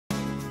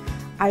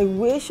I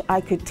wish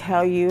I could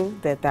tell you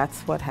that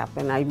that's what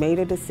happened. I made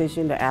a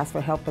decision to ask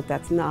for help, but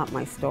that's not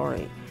my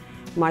story.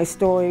 My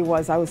story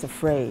was I was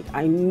afraid.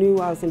 I knew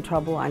I was in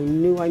trouble. I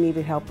knew I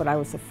needed help, but I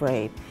was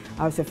afraid.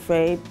 I was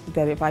afraid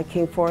that if I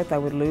came forth, I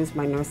would lose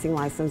my nursing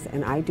license,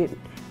 and I didn't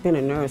been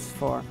a nurse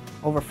for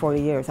over 40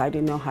 years. I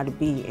didn't know how to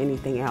be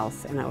anything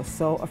else, and I was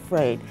so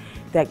afraid.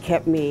 That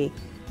kept me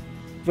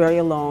very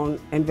alone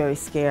and very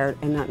scared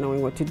and not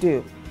knowing what to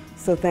do.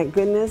 So thank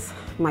goodness,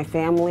 my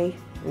family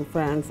and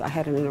friends, I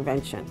had an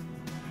intervention.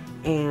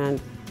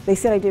 And they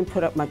said I didn't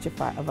put up much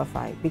of a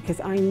fight because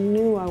I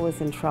knew I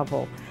was in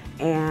trouble.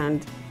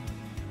 And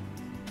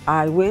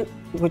I went,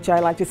 which I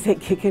like to say,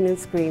 kicking and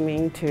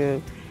screaming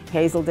to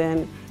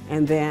Hazelden,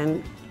 and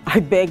then I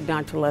begged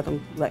not to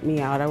let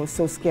me out. I was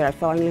so scared. I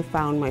finally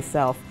found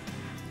myself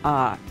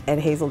at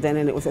Hazelden,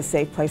 and it was a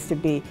safe place to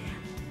be.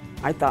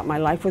 I thought my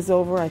life was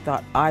over. I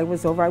thought I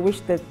was over. I wish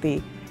that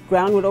the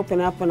ground would open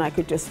up and I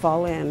could just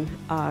fall in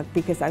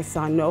because I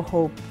saw no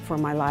hope for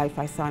my life.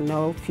 I saw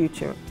no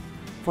future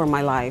for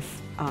my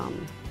life.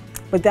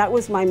 But that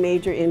was my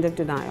major end of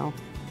denial.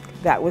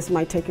 That was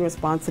my taking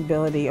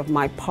responsibility of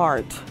my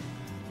part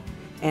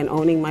and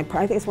owning my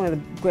part. I think it's one of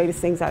the greatest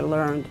things I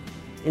learned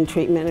in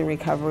treatment and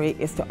recovery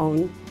is to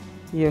own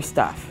your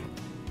stuff.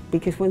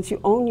 Because once you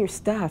own your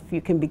stuff,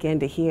 you can begin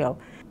to heal.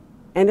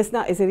 And it's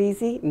not, is it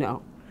easy?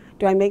 No.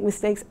 Do I make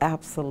mistakes?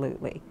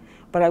 Absolutely.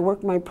 But I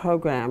work my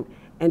program,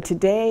 and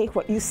today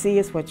what you see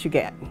is what you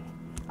get.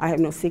 I have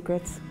no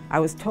secrets. I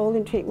was told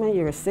in treatment,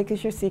 you're as sick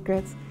as your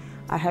secrets.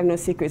 I have no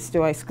secrets.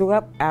 Do I screw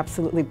up?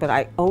 Absolutely, but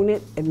I own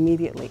it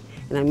immediately,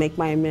 and I make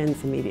my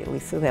amends immediately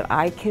so that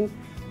I can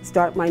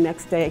start my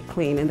next day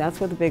clean, and that's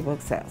what the big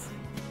book says.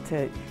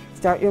 To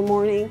start your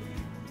morning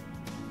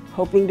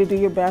hoping to do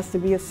your best to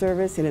be of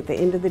service, and at the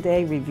end of the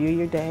day, review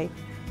your day,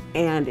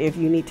 and if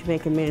you need to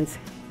make amends,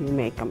 you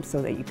make them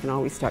so that you can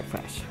always start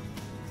fresh.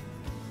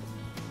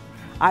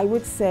 I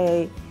would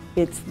say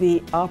it's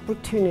the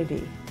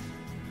opportunity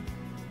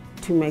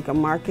to make a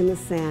mark in the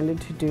sand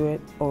and to do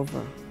it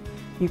over.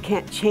 You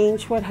can't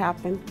change what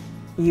happened.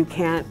 You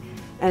can't,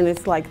 and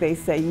it's like they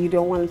say, you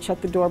don't want to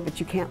shut the door, but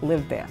you can't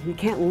live there. You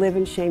can't live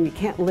in shame. You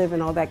can't live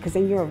in all that, because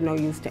then you're of no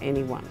use to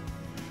anyone.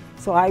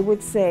 So I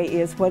would say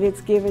is what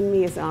it's given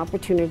me is an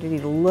opportunity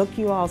to look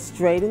you all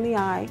straight in the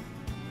eye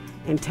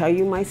and tell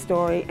you my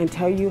story and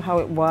tell you how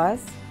it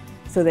was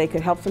so they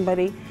could help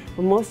somebody.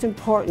 But most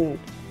important,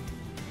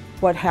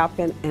 what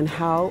happened and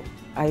how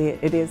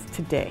it is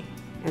today.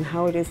 And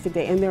how it is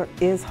today. And there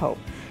is hope.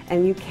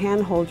 And you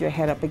can hold your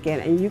head up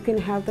again, and you can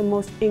have the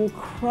most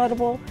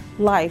incredible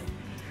life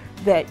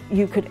that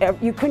you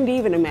couldn't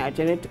even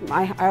imagine.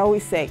 I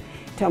always say,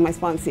 tell my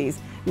sponsees,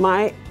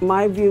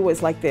 my view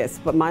was like this,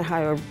 but my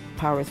higher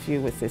power's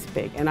view was this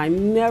big. And I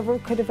never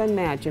could have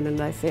imagined,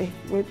 and I say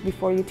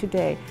before you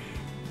today,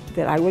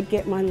 that I would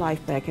get my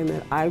life back and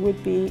that I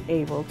would be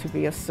able to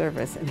be of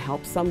service and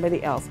help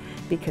somebody else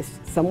because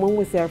someone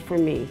was there for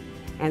me.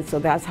 And so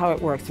that's how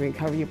it works. In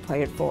recovery, you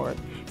play it forward.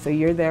 So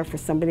you're there for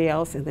somebody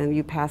else, and then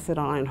you pass it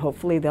on, and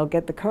hopefully they'll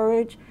get the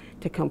courage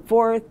to come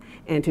forth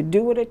and to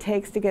do what it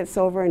takes to get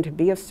sober and to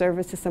be of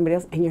service to somebody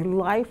else, and your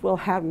life will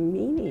have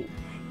meaning.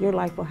 Your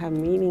life will have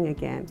meaning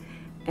again.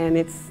 And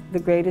it's the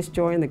greatest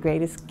joy and the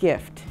greatest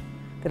gift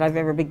that I've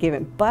ever been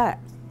given. But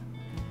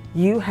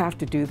you have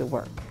to do the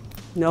work.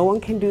 No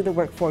one can do the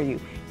work for you.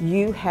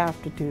 You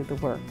have to do the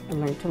work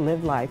and learn to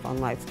live life on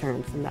life's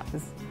terms, and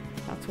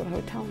that's what I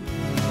would tell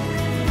them.